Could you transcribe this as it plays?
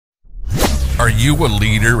Are you a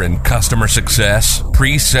leader in customer success,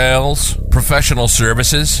 pre-sales, professional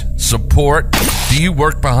services, support? Do you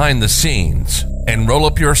work behind the scenes and roll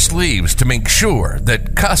up your sleeves to make sure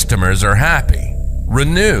that customers are happy?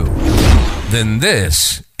 Renew. Then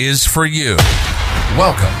this is for you.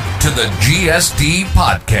 Welcome to the GSD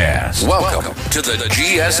Podcast. Welcome to the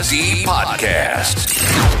GSD Podcast.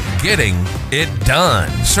 Getting it done.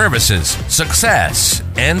 Services, success,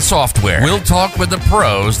 and software. We'll talk with the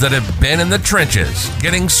pros that have been in the trenches,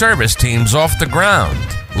 getting service teams off the ground,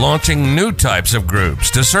 launching new types of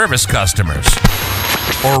groups to service customers,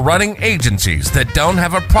 or running agencies that don't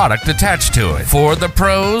have a product attached to it. For the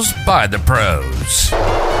pros, by the pros.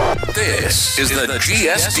 This is the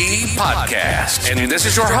GSD Podcast, and this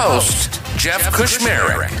is your host, Jeff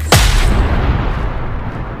Kushmerek.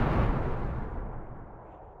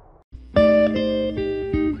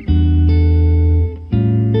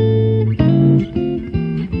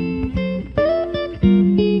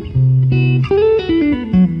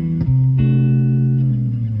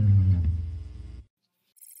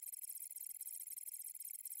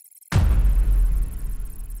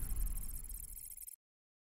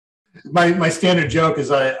 My standard joke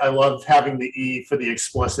is I love having the E for the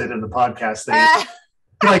explicit in the podcast thing.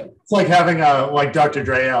 It's like having a Dr.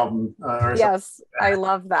 Dre album. Or yes, like I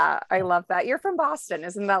love that. I love that. You're from Boston,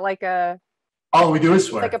 isn't that like a? All we do is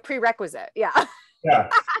swear. Like a prerequisite, yeah. Yeah.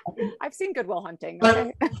 I've seen Good Will Hunting.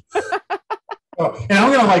 Okay. And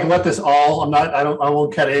I'm gonna let this all. I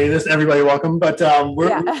won't cut any of this. Everybody, welcome. But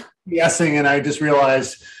we're guessing, and I just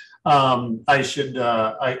realized. I should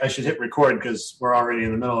hit record because we're already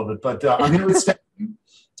in the middle of it. But I'm here with Stephanie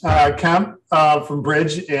Kemp from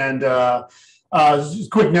Bridge. And just a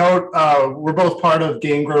quick note, we're both part of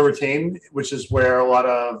Gain, Grow, Retain, which is where a lot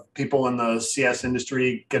of people in the CS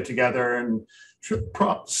industry get together and troubleshoot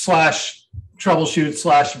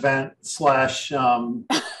 / vent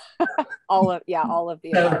 / all of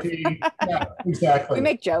the therapy. Yeah, exactly. We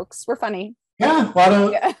make jokes. We're funny. Yeah, a lot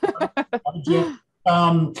of jokes.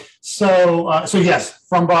 So yes,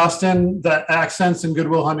 from Boston, the accents and Good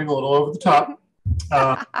Will Hunting a little over the top.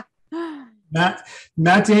 Matt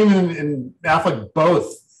Damon and Affleck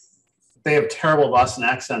both, they have terrible Boston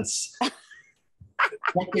accents.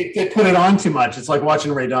 They put it on too much. It's like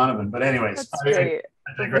watching Ray Donovan. But anyways, that's great.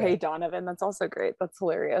 Ray Donovan, that's also great. That's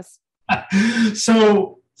hilarious.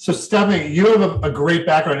 So Stephanie, you have a great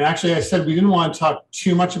background. And actually, I said we didn't want to talk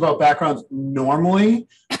too much about backgrounds normally.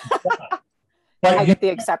 But I get the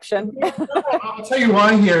exception. I'll tell you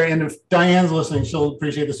why here, and if Diane's listening, she'll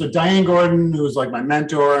appreciate this. So Diane Gordon, who was like my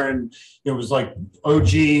mentor, and it was like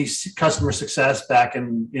OG customer success back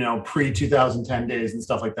in pre-2010 days and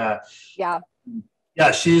stuff like that. Yeah. Yeah,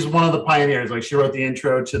 she's one of the pioneers. Like she wrote the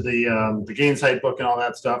intro to the Gainsight book and all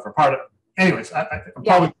that stuff. Or part of. Anyways, I'm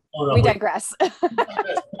probably we digress.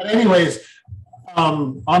 But anyways.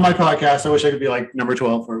 On my podcast, I wish I could be like number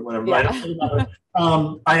 12 or whatever. Yeah.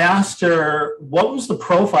 I asked her what was the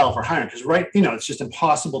profile for hiring, because it's just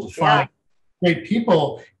impossible to find great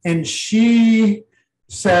people, and she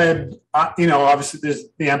said, obviously there's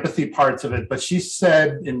the empathy parts of it, but she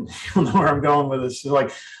said, and you know where I'm going with this, she's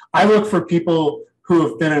like, I look for people who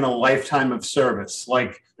have been in a lifetime of service,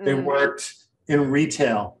 like they worked in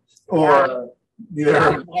retail or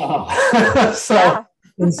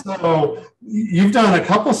And so you've done a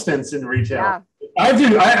couple stints in retail. Yeah. I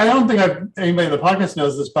do. I don't think anybody in the podcast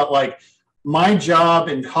knows this, but like my job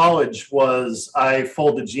in college was I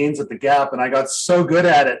folded jeans at the Gap, and I got so good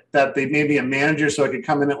at it that they made me a manager so I could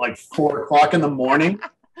come in at like 4:00 in the morning.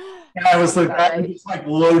 And I was I just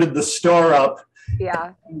loaded the store up.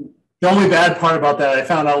 Yeah. The only bad part about that I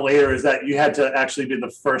found out later is that you had to actually be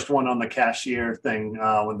the first one on the cashier thing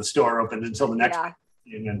when the store opened until the next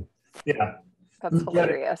meeting. And that's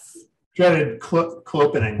hilarious. Dreaded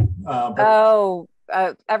clopening.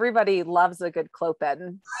 Everybody loves a good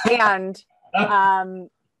clopen. And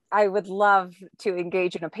I would love to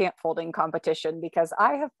engage in a pant folding competition because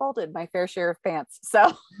I have folded my fair share of pants.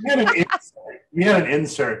 So we had an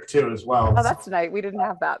insert too as well. Oh, that's nice. We didn't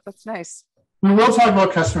have that. That's nice. We will talk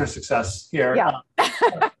about customer success here. Yeah.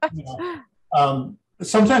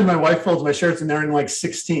 Sometimes my wife folds my shirts and they're in like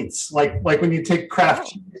 16ths, like when you take craft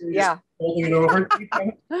cheese, folding it over.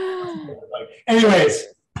 Anyways,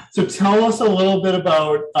 so tell us a little bit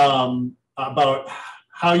about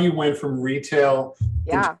how you went from retail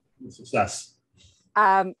to success.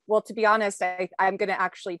 Well, to be honest, I'm going to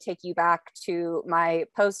actually take you back to my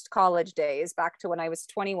post-college days, back to when I was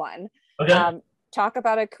 21. Okay. Talk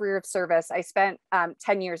about a career of service. I spent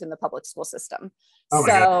 10 years in the public school system. Oh my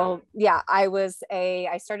God.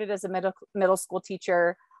 I started as a middle school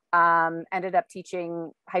teacher. ended up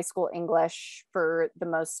teaching high school English for the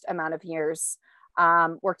most amount of years,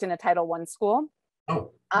 worked in a Title I school,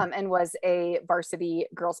 and was a varsity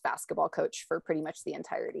girls basketball coach for pretty much the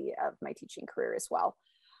entirety of my teaching career as well.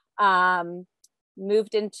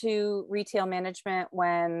 Moved into retail management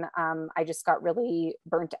when I just got really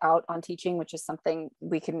burnt out on teaching, which is something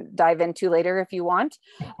we can dive into later if you want.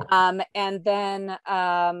 And then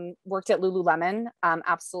worked at Lululemon,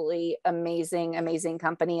 absolutely amazing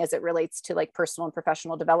company as it relates to like personal and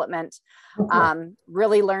professional development.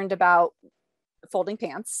 Really learned about folding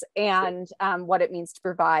pants and what it means to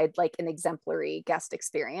provide like an exemplary guest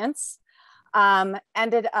experience.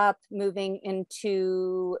 Ended up moving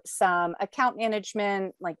into some account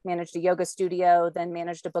management, like managed a yoga studio, then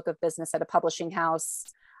managed a book of business at a publishing house,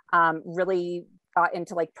 really got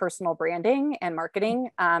into like personal branding and marketing.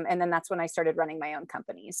 And then that's when I started running my own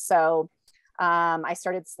company. So I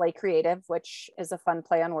started Slay Creative, which is a fun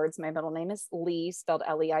play on words. My middle name is Lee, spelled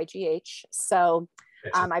Leigh. So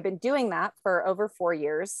I've been doing that for over 4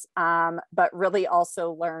 years, but really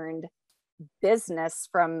also learned business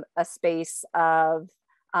from a space of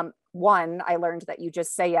one, I learned that you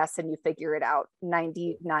just say yes and you figure it out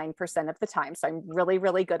 99% of the time. So I'm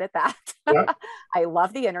really good at that. Yeah. I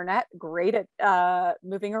love the internet, great at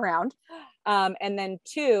moving around. And then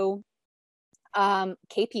two,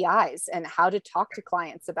 KPIs and how to talk to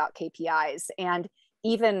clients about KPIs. And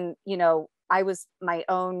even, you know, I was my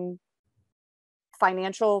own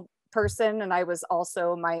financial person, and I was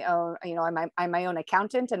also my own, you know, I'm my own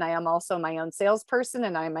accountant, and I am also my own salesperson,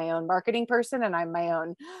 and I'm my own marketing person, and I'm my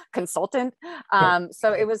own consultant.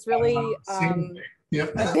 So it was really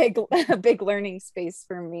a big learning space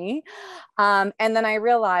for me. And then I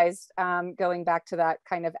realized, going back to that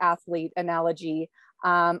kind of athlete analogy,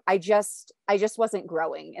 I just wasn't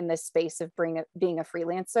growing in this space of being a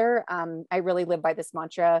freelancer. I really live by this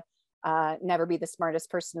mantra, never be the smartest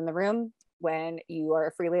person in the room. When you are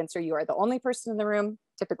a freelancer, you are the only person in the room,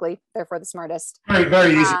 typically, therefore the smartest.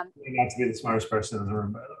 Very easy not to be the smartest person in the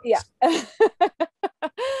room, by the way. Yeah.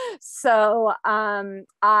 So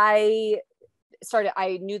I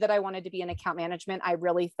knew that I wanted to be in account management. I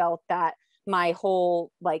really felt that my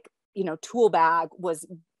whole, like, you know, tool bag was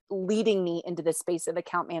leading me into the space of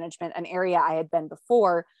account management, an area I had been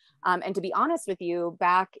before. And to be honest with you,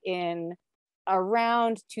 back in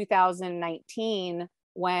around 2019,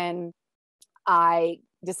 when I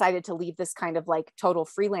decided to leave this kind of like total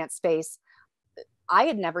freelance space, I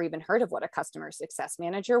had never even heard of what a customer success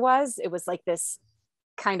manager was. It was like this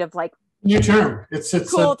kind of like new term. It's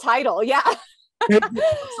cool title. Yeah.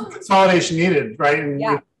 Some consolidation needed, right? And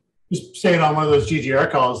yeah. Just saying on one of those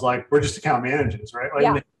GGR calls, like, we're just account managers, right?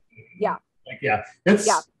 Like,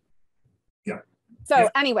 So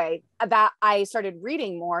anyway, that I started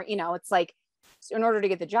reading more, you know, it's like, in order to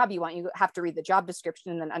get the job you want, you have to read the job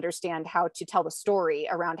description and then understand how to tell the story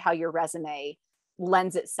around how your resume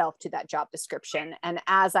lends itself to that job description. And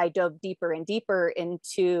as I dove deeper and deeper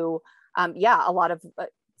into, a lot of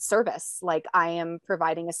service, like I am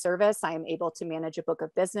providing a service, I am able to manage a book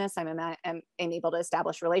of business, I'm able to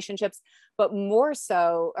establish relationships, but more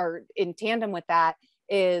so, or in tandem with that,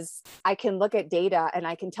 is I can look at data and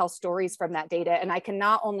I can tell stories from that data. And I can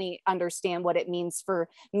not only understand what it means for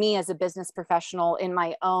me as a business professional in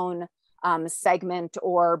my own segment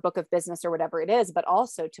or book of business or whatever it is, but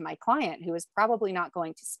also to my client who is probably not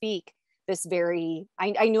going to speak this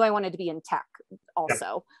I knew I wanted to be in tech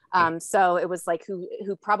also. So it was like who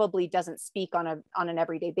probably doesn't speak on an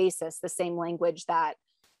everyday basis, the same language that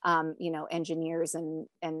engineers and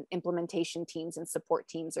implementation teams and support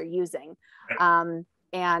teams are using.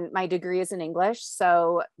 And my degree is in English.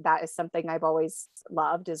 So that is something I've always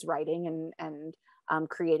loved, is writing and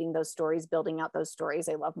creating those stories, building out those stories.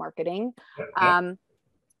 I love marketing. And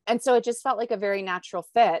so it just felt like a very natural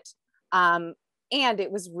fit. And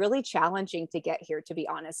it was really challenging to get here, to be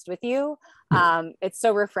honest with you. It's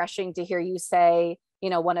so refreshing to hear you say, you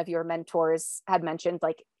know, one of your mentors had mentioned,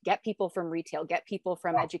 like, get people from retail, get people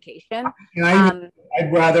from education.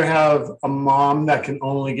 I'd rather have a mom that can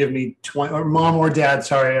only give me 20, or mom or dad,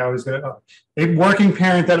 sorry, a working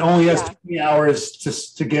parent that only has 20 hours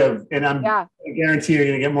to give. And I guarantee you're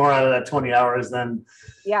going to get more out of that 20 hours than,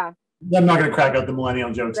 I'm not going to crack out the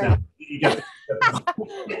millennial jokes now. You get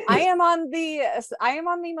I am on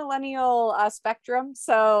the millennial spectrum.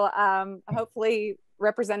 So hopefully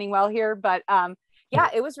representing well here, but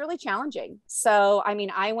it was really challenging. So, I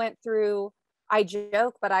mean, I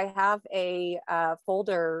joke, but I have a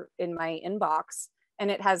folder in my inbox and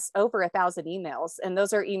it has over 1,000 emails. And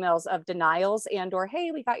those are emails of denials and, or,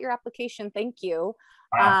 hey, we got your application. Thank you.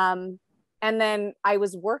 Wow. And then I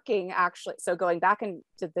was working actually, so going back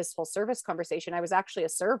into this whole service conversation, I was actually a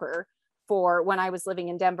server for when I was living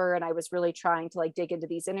in Denver, and I was really trying to like dig into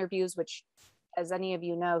these interviews, which, as any of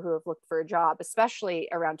you know who have looked for a job, especially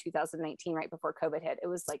around 2019, right before COVID hit, it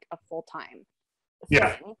was like a full-time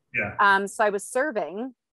thing. So I was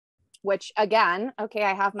serving, which again, okay,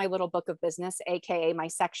 I have my little book of business, AKA my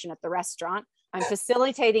section at the restaurant. I'm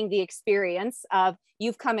facilitating the experience of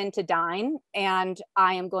you've come in to dine, and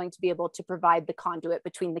I am going to be able to provide the conduit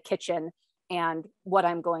between the kitchen and what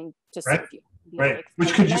I'm going to serve you. Right.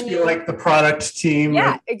 Which could just be like the product team.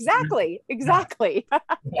 Yeah, exactly.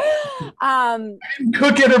 I didn't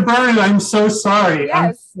cook it or burn it. I'm so sorry.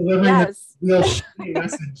 Yes. I'm delivering this real shitty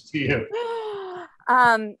message to you.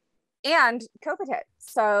 And COVID hit.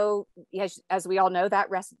 So as we all know, that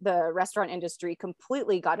the restaurant industry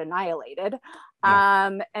completely got annihilated.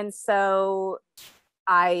 And so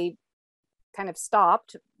I kind of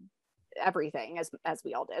stopped everything, as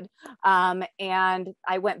we all did. And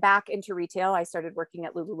I went back into retail. I started working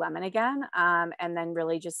at Lululemon again, and then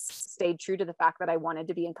really just stayed true to the fact that I wanted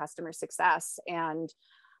to be in customer success. And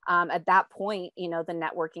at that point, you know, the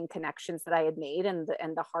networking connections that I had made and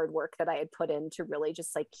the hard work that I had put in to really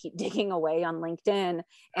just like keep digging away on LinkedIn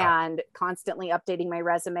and constantly updating my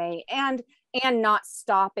resume and not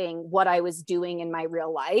stopping what I was doing in my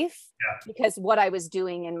real life, because what I was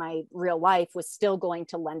doing in my real life was still going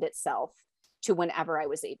to lend itself to whenever I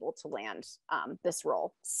was able to land this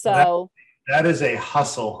role. So that is a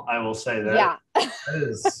hustle, I will say that. Yeah. That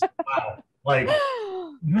is, wow. Like,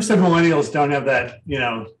 you said millennials don't have that, you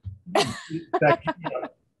know,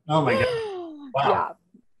 oh my God. Wow. Yeah.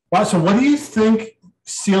 Wow. So what do you think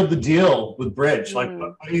sealed the deal with Bridge? Like,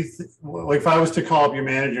 what do you like if I was to call up your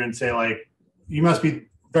manager and say, like, you must be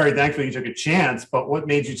very thankful you took a chance, but what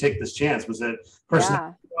made you take this chance? Was it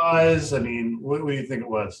personality-wise? I mean, what do you think it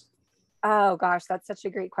was? Oh gosh, that's such a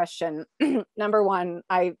great question. Number one,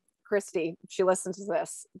 Christy, she listens to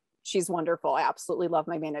this. She's wonderful. I absolutely love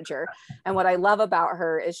my manager. And what I love about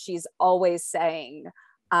her is she's always saying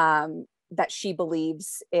that she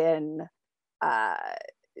believes in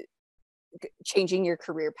changing your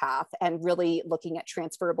career path and really looking at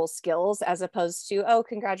transferable skills, as opposed to, oh,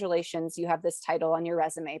 congratulations, you have this title on your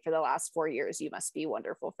resume for the last 4 years. You must be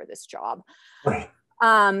wonderful for this job. Right.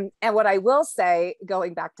 And what I will say,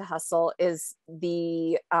 going back to hustle, is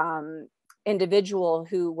the individual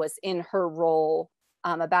who was in her role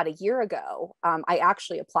about a year ago, I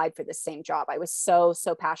actually applied for the same job. I was so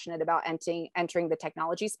passionate about entering the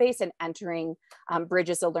technology space and entering Bridge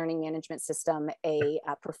as a learning management system, a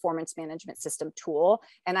performance management system tool.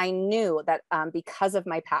 And I knew that because of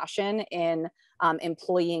my passion in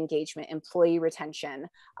employee engagement, employee retention,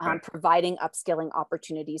 providing upskilling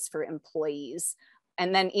opportunities for employees,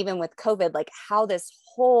 and then even with COVID, like how this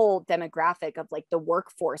whole demographic of like the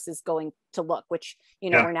workforce is going to look, which, you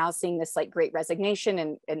know, we're now seeing this like great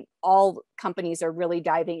resignation, and all companies are really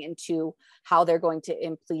diving into how they're going to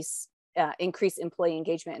increase employee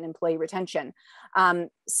engagement and employee retention.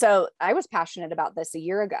 So I was passionate about this a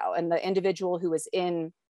year ago, and the individual who was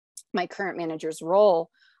in my current manager's role,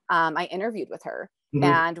 I interviewed with her.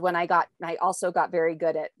 And when I also got very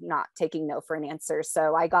good at not taking no for an answer.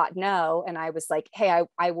 So I got no, and I was like, hey,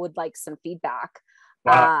 I would like some feedback.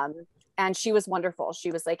 Wow. And she was wonderful.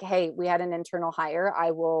 She was like, hey, we had an internal hire.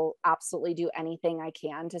 I will absolutely do anything I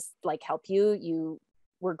can to like help you. You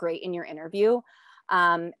were great in your interview.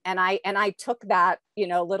 And I took that, you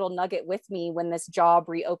know, little nugget with me when this job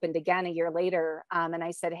reopened again a year later. And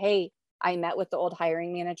I said, hey, I met with the old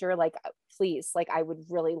hiring manager, like, please, like, I would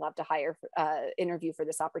really love to interview for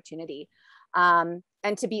this opportunity. And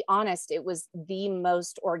to be honest, it was the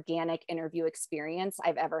most organic interview experience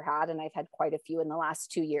I've ever had. And I've had quite a few in the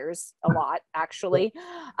last 2 years, a lot, actually.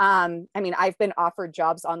 I mean, I've been offered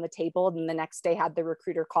jobs on the table, and the next day had the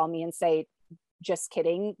recruiter call me and say, just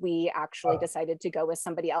kidding, we actually decided to go with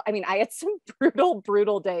somebody else. I mean, I had some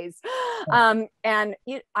brutal days. And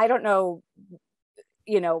I don't know,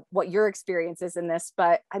 you know, what your experience is in this,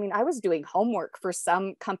 but I mean, I was doing homework for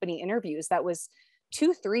some company interviews that was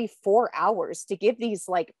 2, 3, 4 hours to give these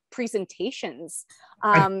like presentations.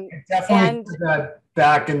 I definitely did that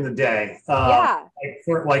back in the day. Like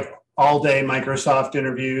for like all day Microsoft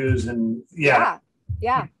interviews and yeah.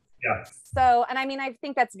 So, and I mean, I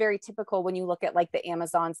think that's very typical when you look at like the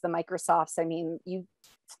Amazons, the Microsofts. I mean, you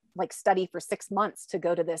like study for 6 months to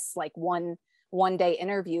go to this like one day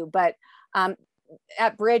interview, but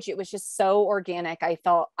at Bridge, it was just so organic.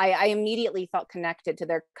 I immediately felt connected to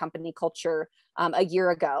their company culture a year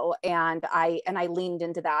ago. And I leaned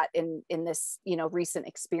into that in this, you know, recent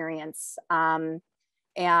experience.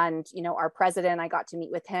 And, our president, I got to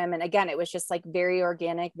meet with him. And again, it was just like very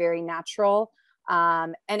organic, very natural.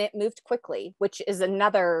 And it moved quickly, which was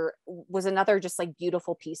another just like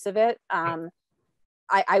beautiful piece of it.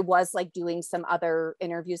 I was like doing some other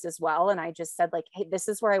interviews as well. And I just said like, hey, this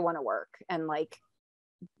is where I want to work. And like,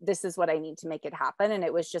 this is what I need to make it happen. And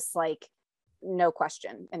it was just like, no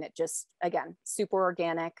question. And it just, again, super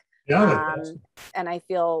organic. Yeah. And I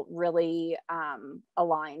feel really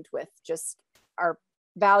aligned with just our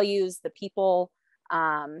values, the people.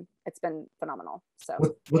 It's been phenomenal. So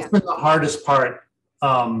what's been the hardest part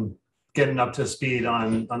getting up to speed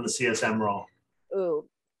on the CSM role? Ooh,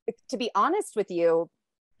 to be honest with you,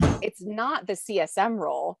 it's not the CSM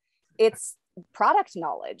role, it's product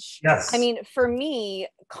knowledge. Yes. I mean, for me,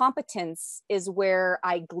 competence is where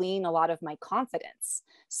I glean a lot of my confidence.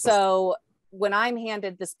 So when I'm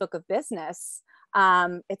handed this book of business,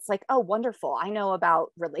 it's like, oh, wonderful. I know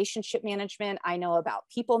about relationship management. I know about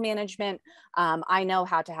people management. I know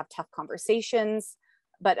how to have tough conversations.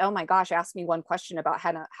 But oh my gosh, ask me one question about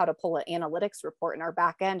how to pull an analytics report in our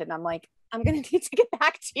back end. And I'm like, I'm going to need to get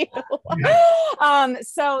back to you.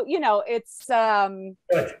 So, it's...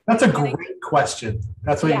 That's a great question.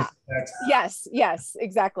 That's what Yes,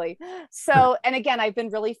 exactly. So, and again, I've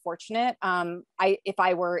been really fortunate. If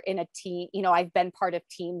I were in a team, I've been part of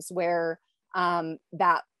teams where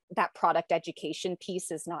that product education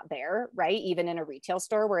piece is not there, right? Even in a retail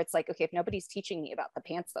store where it's like, okay, if nobody's teaching me about the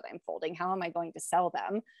pants that I'm folding, how am I going to sell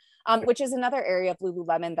them? Which is another area of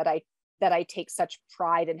Lululemon that I take such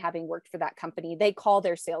pride in having worked for that company. They call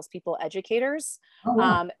their salespeople educators. Oh,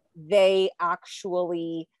 wow. They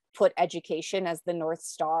actually put education as the North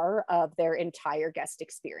Star of their entire guest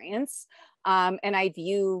experience. And I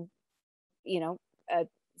view,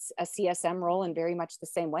 a CSM role in very much the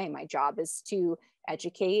same way. My job is to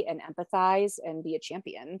educate and empathize and be a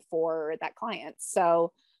champion for that client.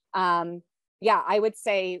 So I would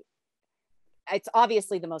say it's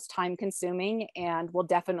obviously the most time consuming and will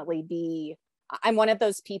definitely be, I'm one of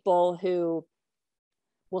those people who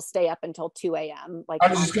will stay up until 2 a.m. Like, I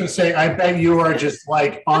was just going to say, I bet you are just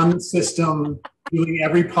like on the system, doing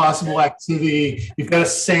every possible activity. You've got a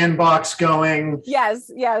sandbox going. Yes.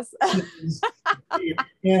 Like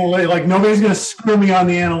nobody's going to screw me on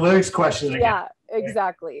the analytics question again. Yeah,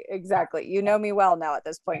 exactly. You know me well now at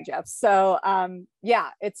this point, Jeff. So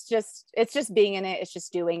it's just being in it. It's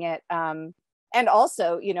just doing it. And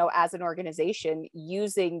also, as an organization,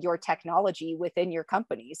 using your technology within your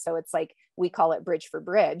company. So it's like, we call it bridge for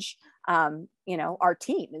bridge. Our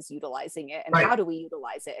team is utilizing it, and how do we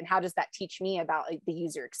utilize it? And how does that teach me about the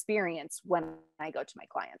user experience when I go to my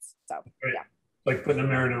clients? So, like putting a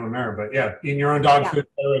mirror to a mirror, but in your own dog food,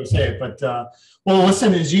 I would say it. But well,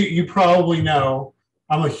 listen, as you probably know,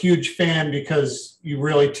 I'm a huge fan because you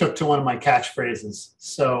really took to one of my catchphrases.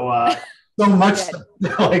 So so much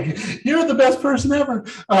like you're the best person ever.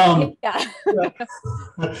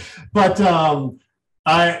 But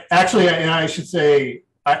I should say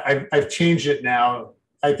I've changed it now.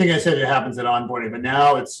 I think I said it happens at onboarding, but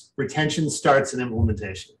now it's retention starts in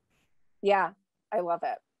implementation. Yeah, I love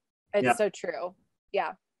it. It's so true.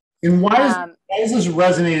 Yeah. And why has this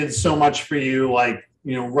resonated so much for you? Like,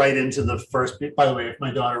 right into the first, by the way, if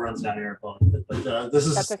my daughter runs down here, but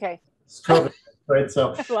that's okay. It's COVID, right?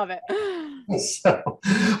 So I love it. So,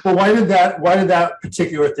 well, why did that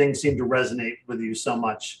particular thing seem to resonate with you so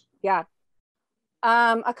much? Yeah.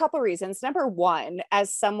 A couple of reasons. Number one,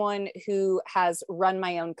 as someone who has run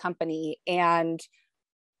my own company and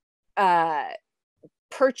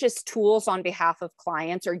purchase tools on behalf of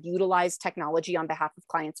clients or utilize technology on behalf of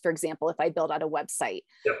clients. For example, if I build out a website,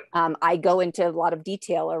 I go into a lot of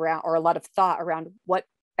detail around, or a lot of thought around, what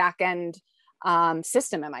backend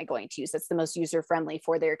system am I going to use that's the most user-friendly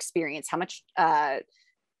for their experience? How much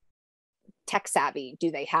tech savvy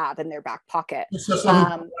do they have in their back pocket? So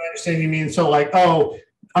I understand you mean, so like, oh,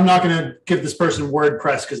 I'm not going to give this person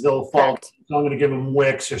WordPress because they'll fall. So I'm going to give them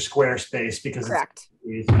Wix or Squarespace because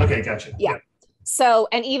okay, gotcha. Yeah. So,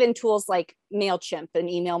 and even tools like MailChimp, an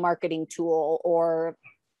email marketing tool, or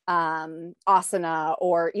Asana,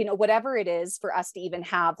 or, whatever it is for us to even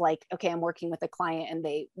have like, okay, I'm working with a client and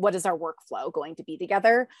what is our workflow going to be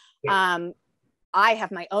together? I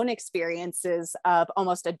have my own experiences of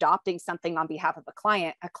almost adopting something on behalf of a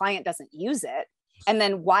client doesn't use it. And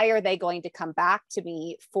then why are they going to come back to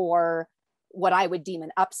me for what I would deem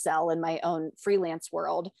an upsell in my own freelance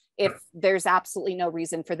world if there's absolutely no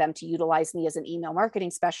reason for them to utilize me as an email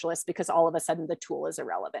marketing specialist because all of a sudden the tool is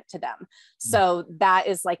irrelevant to them. So that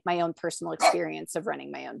is like my own personal experience of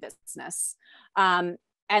running my own business. And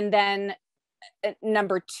then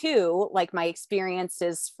number two, like my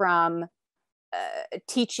experiences from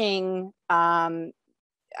teaching,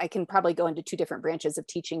 I can probably go into two different branches of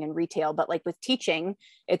teaching and retail, but like with teaching,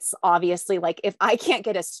 it's obviously like, if I can't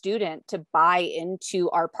get a student to buy into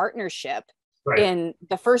our partnership in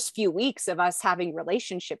the first few weeks of us having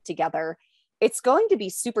relationship together, it's going to be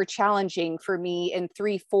super challenging for me in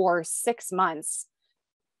 3, 4, 6 months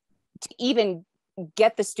to even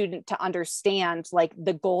get the student to understand like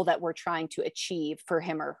the goal that we're trying to achieve for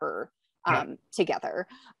him or her together.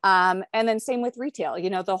 And then same with retail,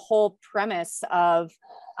 you know, the whole premise of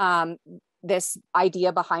this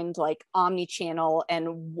idea behind like omni-channel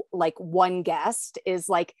and like one guest is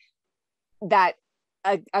like that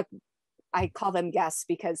I call them guests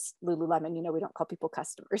because Lululemon, you know, we don't call people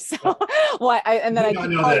customers. So and then I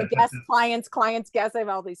keep calling guests, clients, guests. I have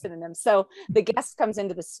all these synonyms. So the guest comes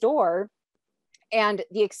into the store, and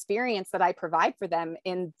the experience that I provide for them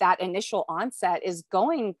in that initial onset is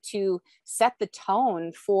going to set the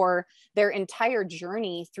tone for their entire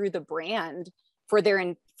journey through the brand, for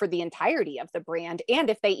the entirety of the brand. And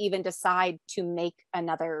if they even decide to make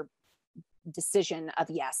another decision of,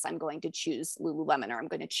 yes, I'm going to choose Lululemon, or I'm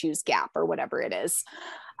going to choose Gap, or whatever it is.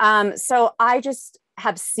 So I just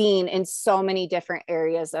have seen in so many different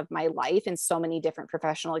areas of my life and so many different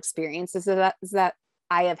professional experiences that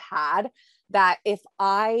I have had, that if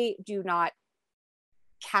I do not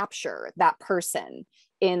capture that person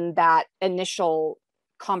in that initial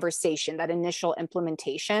conversation, that initial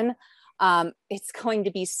implementation, it's going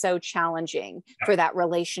to be so challenging for that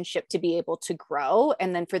relationship to be able to grow,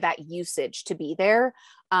 and then for that usage to be there,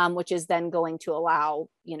 which is then going to allow,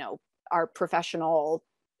 you know, our professional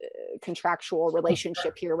contractual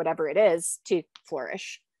relationship here, whatever it is, to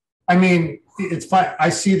flourish. I mean, it's fine. I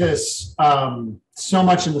see this so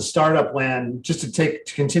much in the startup land, just to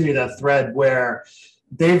continue that thread, where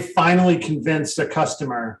they've finally convinced a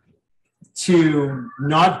customer to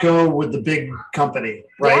not go with the big company,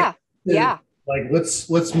 right? Yeah. Like,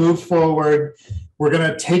 let's move forward. We're going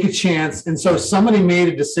to take a chance. And so somebody made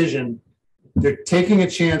a decision. They're taking a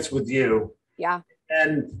chance with you. Yeah.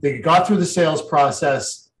 And they got through the sales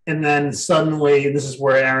process. And then suddenly, this is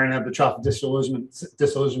where Aaron had the trough disillusionment,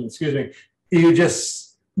 excuse me, you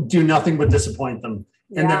just do nothing but disappoint them.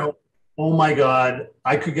 And then, oh my God,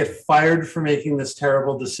 I could get fired for making this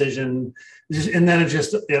terrible decision. And then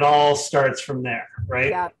it all starts from there,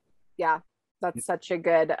 right? Yeah. That's such a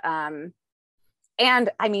good, and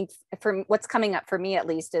I mean, from what's coming up for me, at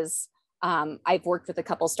least, is I've worked with a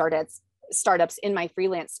couple startups in my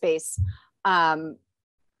freelance space.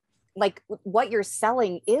 Like, what you're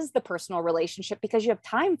selling is the personal relationship because you have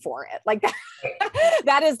time for it. Like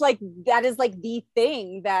that is like the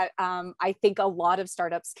thing that I think a lot of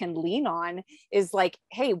startups can lean on, is like,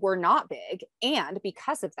 hey, we're not big, and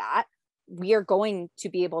because of that, we are going to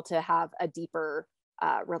be able to have a deeper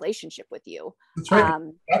relationship with you. That's right.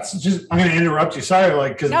 That's just, I'm going to interrupt you. Sorry,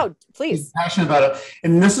 like, because no, please. I'm passionate about it,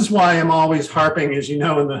 and this is why I'm always harping, as you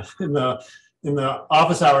know, in the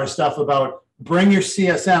office hours stuff about bring your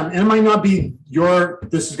CSM. And it might not be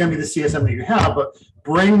this is going to be the CSM that you have, but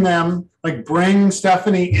bring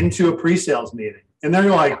Stephanie into a pre-sales meeting. And then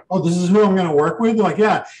you're like, oh, this is who I'm going to work with. They're like,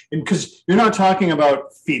 yeah. And because you're not talking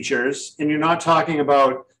about features, and you're not talking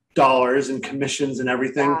about dollars and commissions and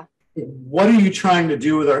everything. Yeah. What are you trying to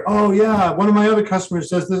do with her? Oh yeah, one of my other customers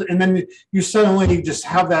does this. And then you suddenly just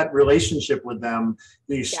have that relationship with them.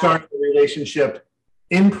 You start the relationship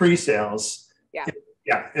in pre-sales. Yeah.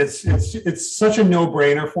 Yeah, it's such a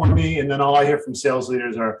no-brainer for me. And then all I hear from sales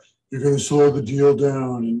leaders are, "You're going to slow the deal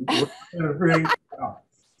down." And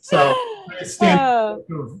so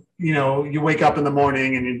you wake up in the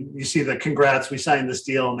morning and you see the congrats, we signed this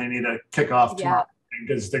deal, and they need to kick off tomorrow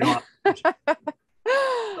because they're going.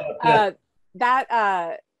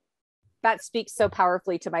 That speaks so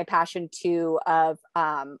powerfully to my passion too of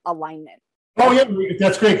alignment. Oh yeah,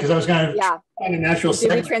 that's great, because I was going to find a natural segue.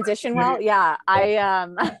 Did we transition well? Yeah,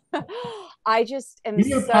 I just am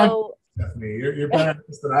so. Stephanie, you're better at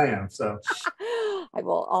this than I am, so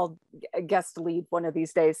I'll guest lead one of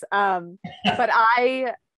these days. But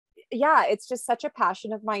it's just such a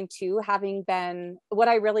passion of mine too. Having been, what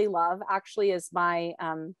I really love actually is my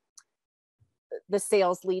the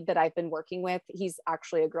sales lead that I've been working with. He's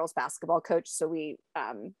actually a girls basketball coach, so we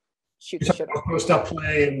shoot the shit off. Post up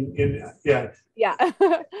play and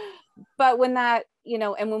But when that,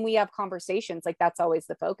 and when we have conversations, like, that's always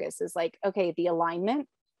the focus, is like, okay, the alignment,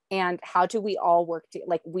 and how do we all work to,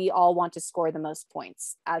 like, we all want to score the most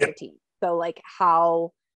points as a team. So like,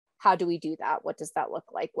 how do we do that? What does that look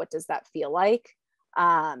like? What does that feel like?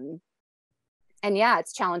 And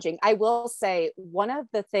it's challenging. I will say, one of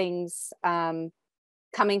the things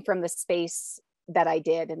coming from the space that I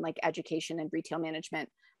did in like education and retail management.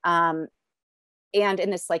 And in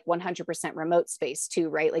this like 100% remote space too,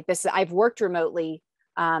 right? Like this, I've worked remotely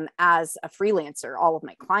as a freelancer. All of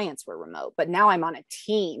my clients were remote, but now I'm on a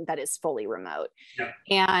team that is fully remote. Yeah.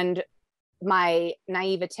 And my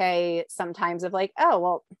naivete sometimes of like, oh,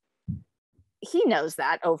 well, he knows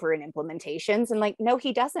that over in implementations, and like, no,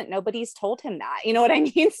 he doesn't. Nobody's told him that. You know what I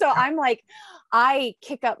mean? So I'm like, I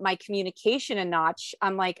kick up my communication a notch.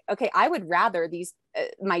 I'm like, okay, I would rather these,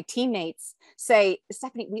 my teammates say,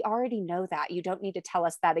 Stephanie, we already know that. You don't need to tell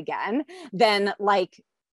us that again, than like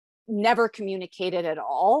never communicated at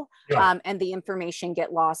all. Yeah. And the information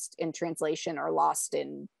get lost in translation or lost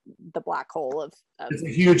in the black hole of it's a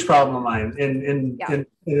huge problem of mine. And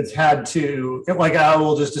it's had to, like, I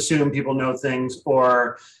will just assume people know things,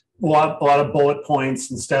 or a lot of bullet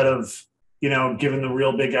points instead of, you know, giving the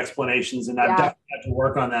real big explanations. And I've definitely had to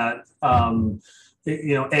work on that.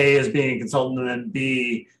 You know, A, as being a consultant, and then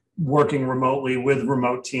B, working remotely with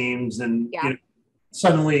remote teams, and you know,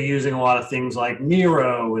 suddenly using a lot of things like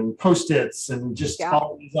Miro and Post-its and just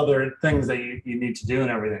all these other things that you need to do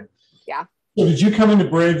and everything. Yeah. So did you come into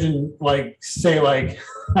Bridge and like say like,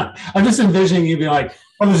 I'm just envisioning you being like,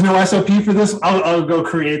 oh, there's no SOP for this. I'll go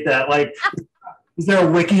create that. Like, is there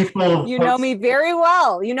a wiki full of You know me very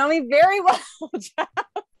well. You know me very well.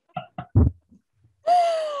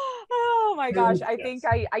 Oh my gosh. I think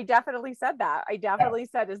I definitely said that. I definitely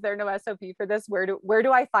said, is there no SOP for this? Where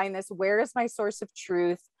do I find this? Where is my source of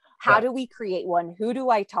truth? How do we create one? Who do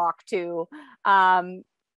I talk to? And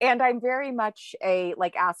I'm very much a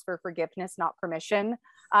like ask for forgiveness, not permission.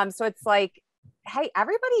 So it's like, hey,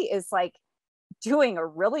 everybody is like doing a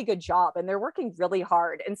really good job and they're working really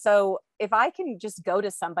hard. And so if I can just go to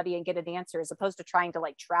somebody and get an answer as opposed to trying to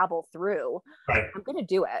like travel through, I'm going to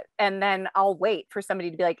do it. And then I'll wait for somebody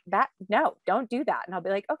to be like, no, don't do that. And I'll be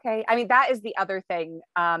like, okay. I mean, that is the other thing.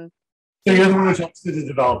 So you're the one who talks to the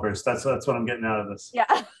developers. That's what I'm getting out of this.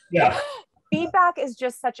 Yeah. Yeah. Feedback is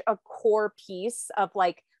just such a core piece of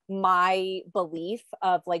like my belief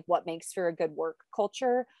of like what makes for a good work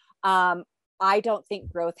culture. I don't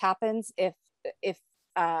think growth happens if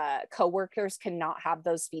coworkers cannot have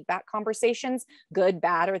those feedback conversations, good,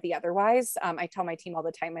 bad, or the otherwise. I tell my team all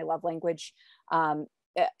the time, my love language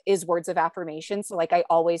is words of affirmation. So like, I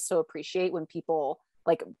always so appreciate when people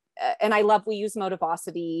like, and I love, we use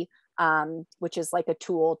Motivosity, which is like a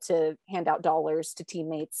tool to hand out dollars to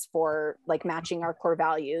teammates for like matching our core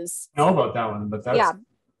values. I know about that one, but that's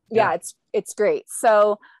yeah, it's great.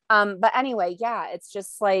 So, but anyway, it's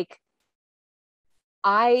just like,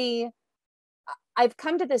 I've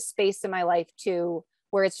come to this space in my life too,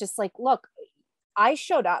 where it's just like, look, I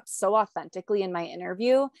showed up so authentically in my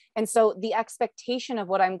interview. And so the expectation of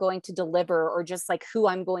what I'm going to deliver, or just like who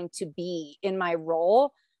I'm going to be in my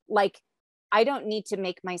role, like, I don't need to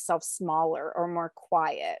make myself smaller or more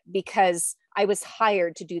quiet, because I was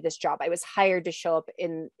hired to do this job. I was hired to show up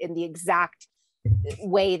in the exact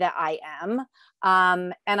way that I am.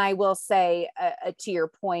 And I will say to your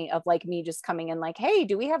point of like me just coming in like, hey,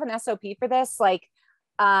 do we have an SOP for this? Like,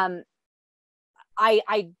 I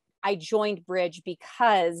joined Bridge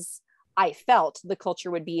because I felt the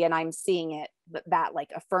culture would be, and I'm seeing it that like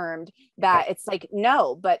affirmed that it's like,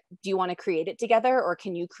 no, but do you want to create it together, or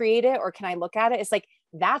can you create it, or can I look at it? It's like,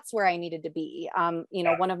 that's where I needed to be. You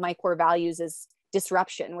know, one of my core values is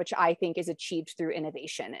disruption, which I think is achieved through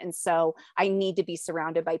innovation. And so I need to be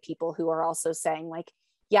surrounded by people who are also saying like,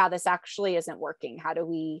 yeah, this actually isn't working. How do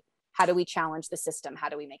we challenge the system? How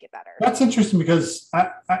do we make it better? That's interesting, because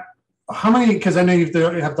how many, because I know you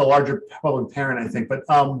have the larger public parent, I think, but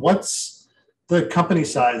what's the company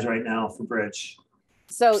size right now for Bridge?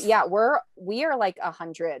 So yeah, we are like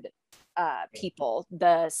 100 people,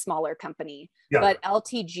 the smaller company, but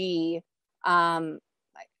LTG,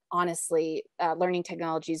 honestly, Learning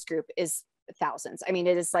Technologies Group is thousands. I mean,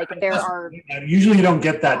 it is like, there are usually you don't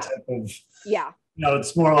get that type of, you know,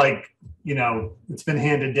 it's more like, you know, it's been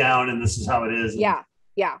handed down and this is how it is. Yeah.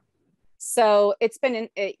 So it's been,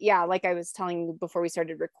 like I was telling you before we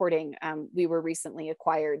started recording, we were recently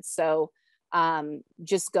acquired. So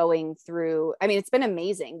just going through, I mean, it's been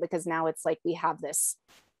amazing, because now it's like we have this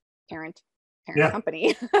parent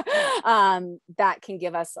company that can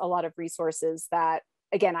give us a lot of resources that,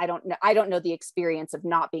 again, I don't know the experience of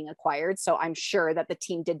not being acquired. So I'm sure that the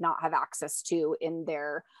team did not have access to in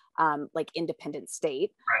their like independent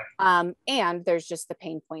state. Right. And there's just the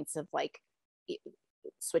pain points of like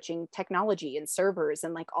switching technology and servers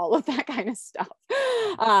and like all of that kind of stuff.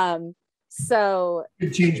 So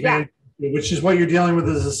change management, which is what you're dealing with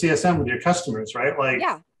as a CSM with your customers, right? Like,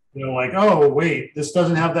 you know, like, oh, wait, this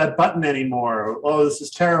doesn't have that button anymore. Oh, this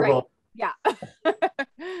is terrible. Yeah.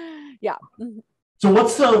 Yeah. So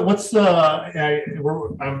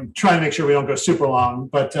I'm trying to make sure we don't go super long,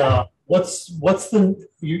 but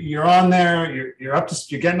you're on there,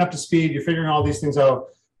 you're getting up to speed, you're figuring all these things out.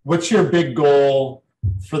 What's your big goal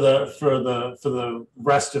for the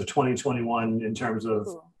rest of 2021 in terms of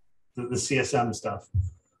the CSM stuff?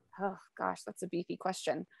 Oh gosh, that's a beefy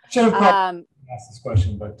question. I should have probably asked this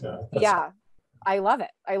question, but yeah, I love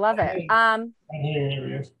it. I love it.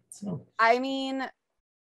 So. I mean,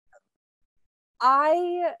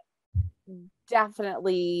 I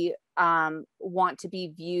definitely want to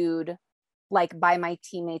be viewed like by my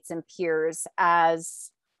teammates and peers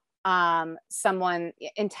as someone.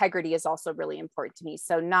 Integrity is also really important to me.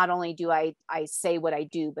 So not only do I say what I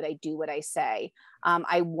do, but I do what I say.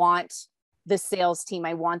 I want the sales team,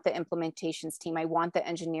 I want the implementations team, I want the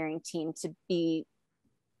engineering team to be,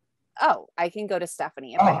 I can go to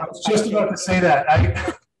Stephanie. I was just about to say that.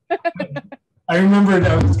 I remembered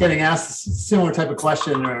I was getting asked a similar type of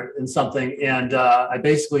question in something, and I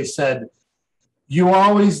basically said, you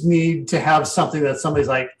always need to have something that somebody's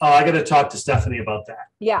like, oh, I got to talk to Stephanie about that.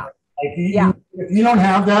 Yeah. Like, if you don't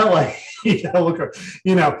have that, like, you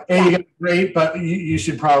got great, but you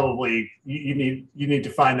should probably, you need to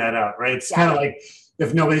find that out, right? It's kind of like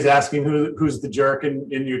if nobody's asking who's the jerk in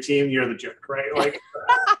your team, you're the jerk, right? Like,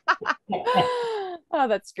 oh,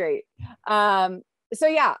 that's great. So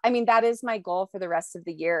yeah, I mean, that is my goal for the rest of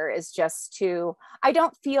the year, is just to, I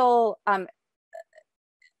don't feel,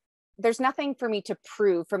 there's nothing for me to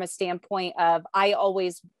prove from a standpoint of, I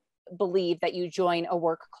always believe that you join a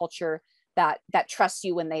work culture that trusts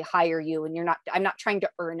you when they hire you, and I'm not trying to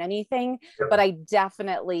earn anything, but I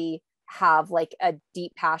definitely have like a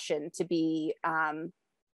deep passion to be,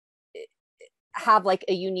 have like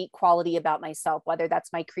a unique quality about myself, whether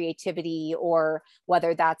that's my creativity or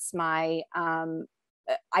whether that's my,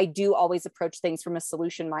 I do always approach things from a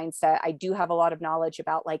solution mindset. I do have a lot of knowledge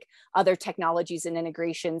about like other technologies and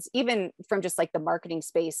integrations, even from just like the marketing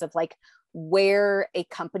space of like where a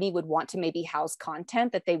company would want to maybe house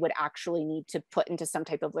content that they would actually need to put into some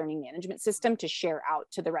type of learning management system to share out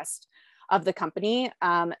to the rest of the company.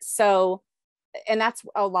 So, and that's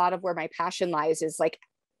a lot of where my passion lies, is like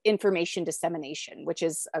information dissemination, which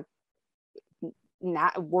is a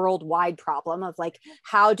worldwide problem of like,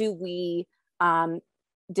 how do we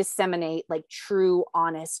disseminate like true,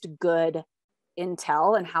 honest, good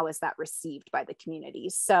intel, and how is that received by the community?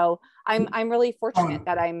 So I'm really fortunate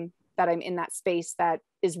that I'm in that space that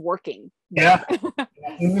is working. Yeah.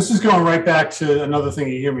 And this is going right back to another thing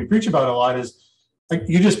you hear me preach about a lot, is like,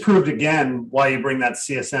 you just proved again why you bring that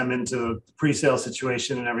CSM into the pre-sale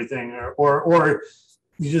situation and everything, or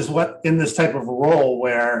you just in this type of a role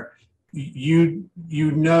where you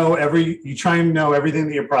try and know everything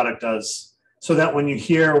that your product does, so that when you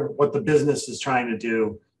hear what the business is trying to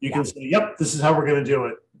do, you can say, yep, this is how we're going to do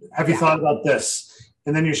it. Have you thought about this?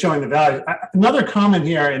 And then you're showing the value. Another comment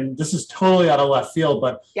here, and this is totally out of left field,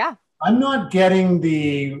 but I'm not getting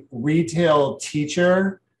the retail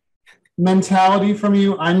teacher mentality from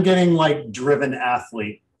you. I'm getting like driven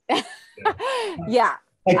athlete. Yeah.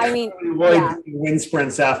 Like, I mean, win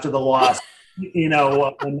sprints after the loss,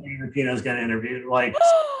 when Pino's getting interviewed. Like,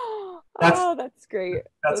 that's great.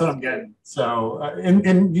 That's what I'm getting. So,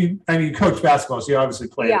 and you coach basketball, so you obviously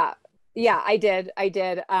played. Yeah, I did.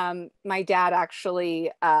 My dad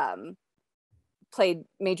actually played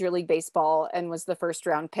Major League Baseball and was the first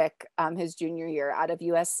round pick his junior year out of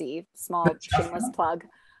USC. Small shameless plug.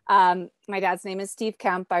 My dad's name is Steve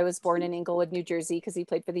Kemp. I was born in Inglewood, New Jersey, because he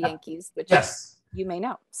played for the Yankees, which you may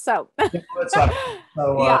know. So, so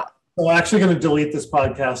I'm actually going to delete this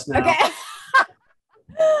podcast now. Okay.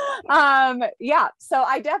 So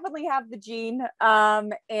I definitely have the gene,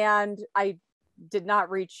 and I did not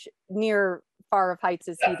reach near far of heights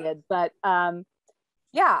as he did, but I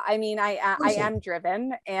mean, I am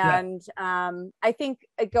driven, and I think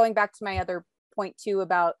going back to my other point too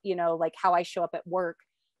about like how I show up at work,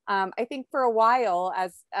 I think for a while,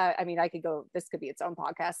 as I mean, this could be its own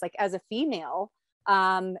podcast, like as a female,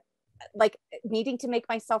 like needing to make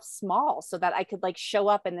myself small so that I could like show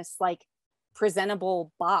up in this like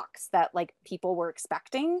presentable box that like people were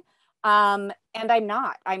expecting, and I'm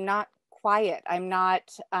not quiet, I'm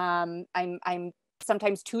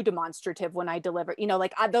sometimes too demonstrative when I deliver,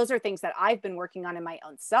 those are things that I've been working on in my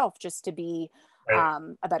own self, just to be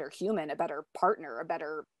a better human, a better partner, a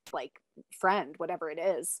better like friend, whatever it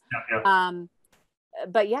is.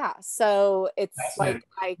 But so it's like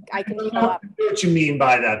I can show up. I know what you mean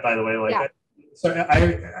by that, by the way. Like, so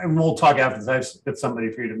I will talk after this. I've got somebody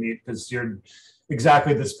for you to meet, because you're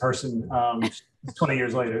exactly this person 20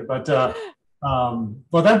 years later. But Well,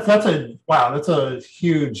 that's a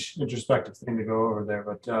huge introspective thing to go over there.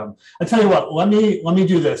 But I tell you what, let me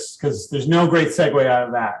do this because there's no great segue out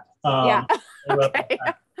of that. Yeah. Okay.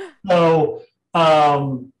 So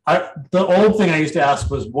the old thing I used to ask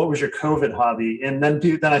was, what was your COVID hobby? And then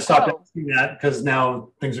I stopped asking that because now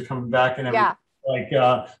things are coming back and everything.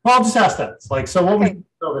 Well, I'll just ask that. It's like, so what was your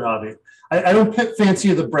COVID hobby? I don't fancy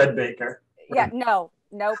you the bread baker. Yeah, nope.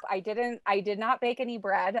 I did not bake any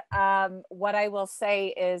bread. What I will say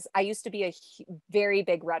is I used to be a very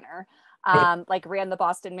big runner. Like ran the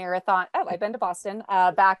Boston Marathon. Oh, I've been to Boston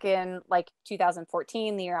back in like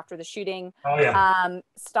 2014, the year after the shooting. Oh, yeah.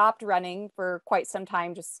 Stopped running for quite some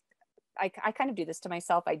time. Just I kind of do this to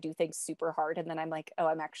myself. I do things super hard, and then I'm like, oh,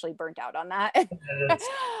 I'm actually burnt out on that.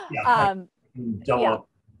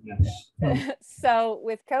 So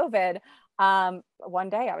with COVID, one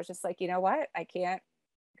day I was just like, you know what? I can't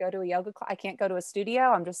go to a yoga class. I can't go to a studio.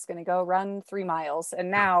 I'm just going to go run 3 miles.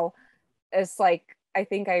 And now it's like, I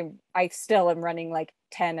think I still am running like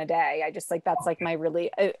 10 a day. I just like, that's like my really,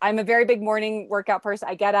 I'm a very big morning workout person.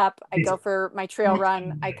 I get up, I go for my trail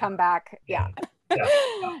run, I come back.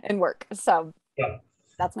 And work. So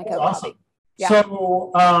that's my COVID hobby. Yeah.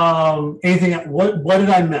 So anything, what did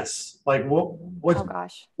I miss? Like what oh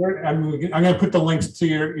gosh. I'm going to put the links to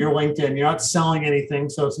your LinkedIn. You're not selling anything.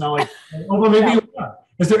 So it's not like, well, maybe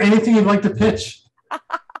is there anything you'd like to pitch?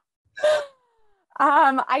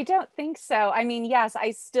 I don't think so. I mean, yes,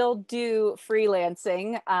 I still do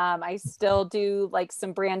freelancing. I still do like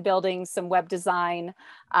some brand building, some web design.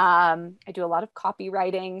 I do a lot of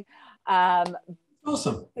copywriting.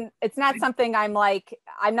 Awesome. It's not something I'm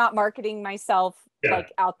not marketing myself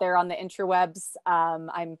like out there on the interwebs.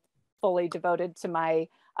 I'm fully devoted to my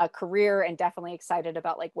career and definitely excited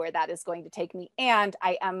about like where that is going to take me. And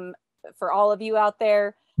I am, for all of you out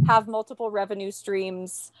there, have multiple revenue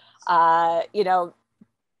streams,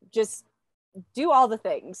 just do all the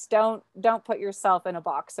things. Don't put yourself in a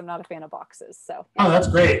box. I'm not a fan of boxes. So. Oh, that's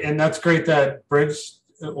great. And that's great that Bridge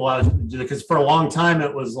was, because for a long time,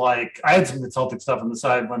 it was like, I had some consulting stuff on the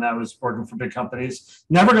side when I was working for big companies,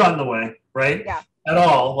 never got in the way, right? Yeah. At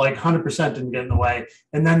all, like 100% didn't get in the way.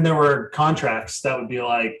 And then there were contracts that would be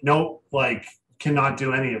like, nope, like cannot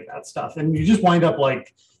do any of that stuff. And you just wind up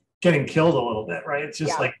like getting killed a little bit, right? It's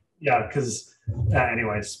just because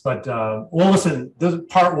anyways, but well, listen, this is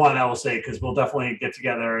part one, I will say, because we'll definitely get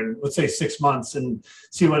together and let's say 6 months and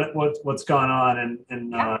see what's gone on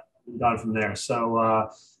and gone from there. So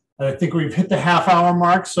I think we've hit the half-hour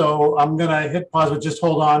mark. So I'm gonna hit pause, but just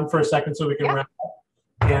hold on for a second so we can wrap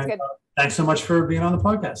up. And thanks so much for being on the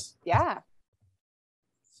podcast. Yeah.